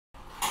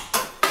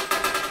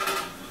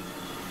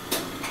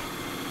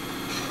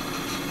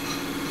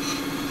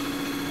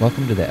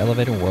Welcome to the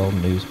Elevator World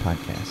News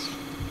Podcast.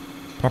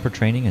 Proper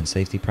training and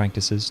safety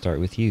practices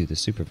start with you, the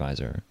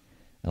supervisor.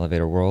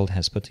 Elevator World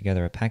has put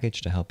together a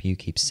package to help you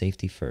keep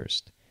safety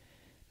first.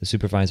 The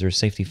Supervisor's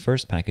Safety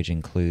First package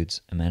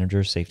includes a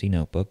Manager's Safety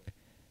Notebook,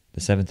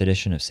 the 7th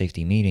edition of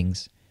Safety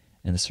Meetings,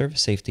 and the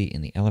Service Safety in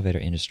the Elevator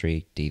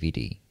Industry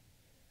DVD.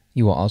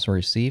 You will also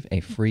receive a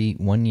free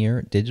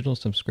 1-year digital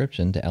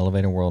subscription to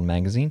Elevator World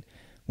magazine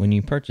when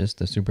you purchase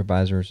the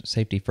Supervisor's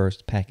Safety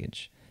First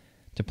package.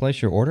 To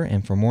place your order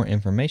and for more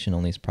information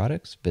on these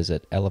products,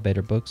 visit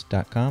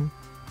elevatorbooks.com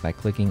by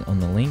clicking on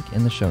the link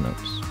in the show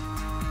notes.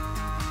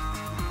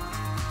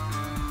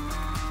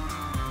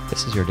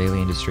 This is your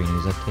daily industry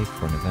news update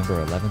for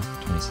November 11th,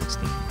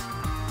 2016.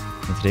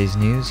 In today's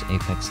news,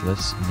 Apex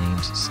Lifts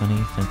names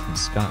Sunny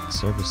FENTON-SCOTT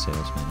Service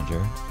Sales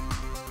Manager,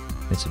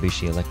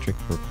 Mitsubishi Electric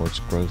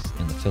reports growth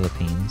in the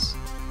Philippines,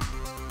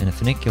 and a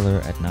funicular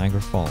at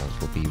Niagara Falls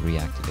will be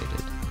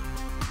reactivated.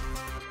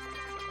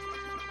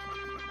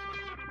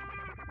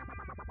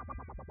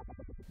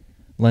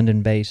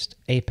 London-based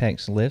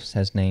Apex Lifts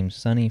has named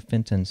Sunny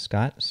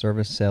FENTON-SCOTT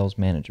Service Sales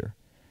Manager.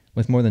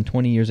 With more than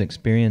 20 years'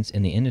 experience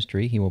in the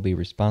industry, he will be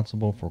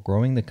responsible for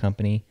growing the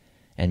company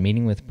and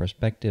meeting with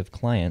prospective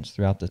clients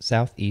throughout the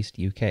southeast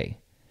UK.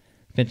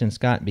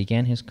 FENTON-SCOTT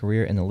began his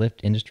career in the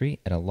lift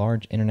industry at a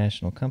large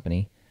international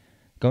company,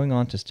 going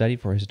on to study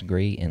for his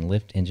degree in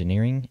lift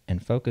engineering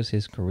and focus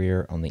his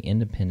career on the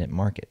independent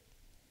market.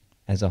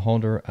 As a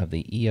holder of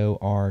the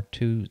EOR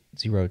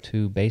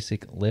 202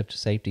 Basic Lift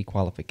Safety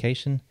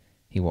Qualification,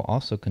 he will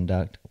also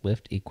conduct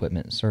lift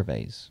equipment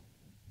surveys.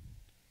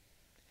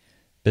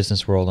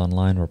 Business World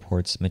Online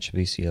reports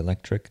Mitsubishi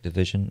Electric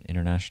Division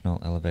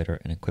International Elevator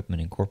and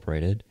Equipment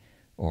Incorporated,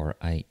 or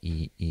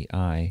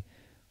IEEI,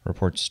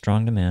 reports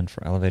strong demand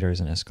for elevators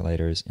and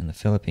escalators in the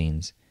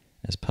Philippines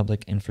as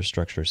public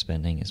infrastructure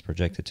spending is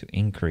projected to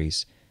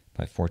increase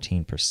by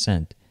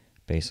 14%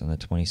 based on the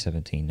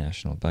 2017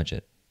 national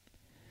budget.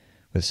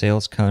 With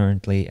sales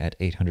currently at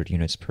 800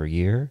 units per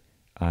year,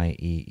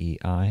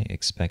 IEEI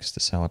expects to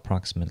sell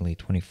approximately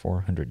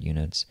 2,400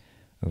 units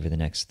over the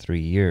next 3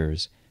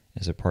 years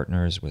as it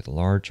partners with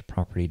large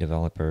property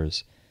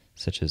developers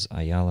such as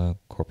Ayala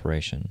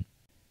Corporation.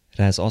 It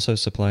has also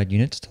supplied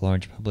units to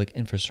large public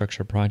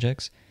infrastructure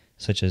projects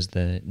such as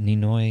the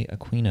Ninoy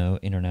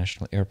Aquino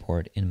International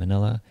Airport in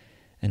Manila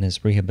and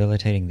is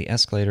rehabilitating the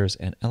escalators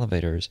and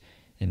elevators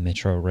in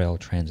Metro Rail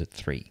Transit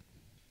 3.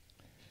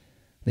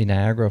 The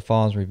Niagara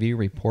Falls Review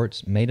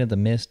reports Maid of the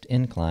Mist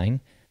Incline,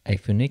 a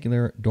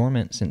funicular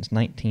dormant since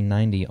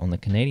 1990 on the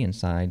Canadian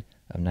side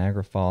of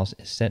Niagara Falls,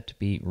 is set to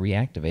be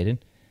reactivated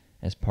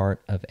as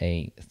part of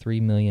a $3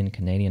 million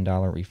Canadian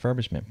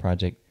refurbishment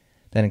project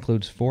that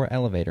includes 4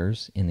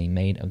 elevators in the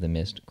Maid of the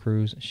Mist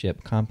cruise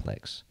ship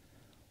complex.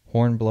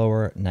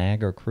 Hornblower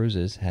Niagara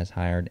Cruises has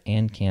hired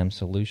AnCam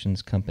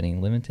Solutions Co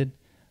Limited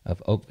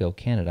of Oakville,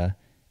 Canada,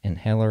 and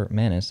Heller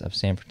Manus of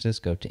San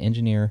Francisco to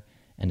engineer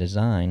and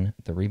design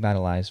the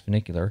revitalized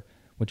funicular,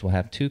 which will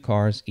have 2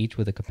 cars, each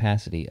with a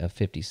capacity of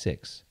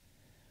 56.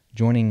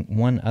 Joining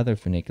one other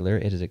funicular,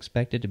 it is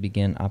expected to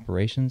begin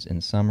operations in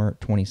summer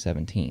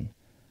 2017.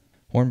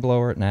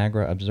 Hornblower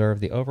Niagara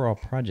observed the overall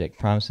project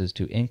promises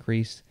to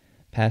increase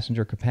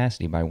passenger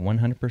capacity by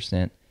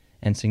 100%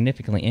 and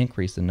significantly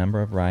increase the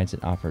number of rides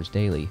it offers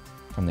daily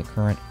from the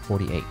current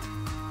 48.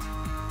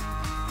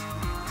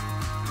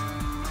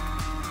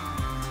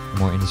 For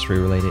more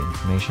industry-related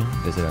information,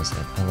 visit us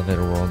at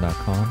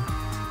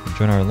elevatorworld.com and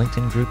join our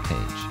LinkedIn group page.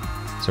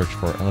 Search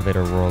for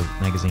Elevator World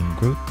Magazine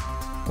Group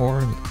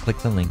or click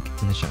the link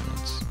in the show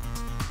notes.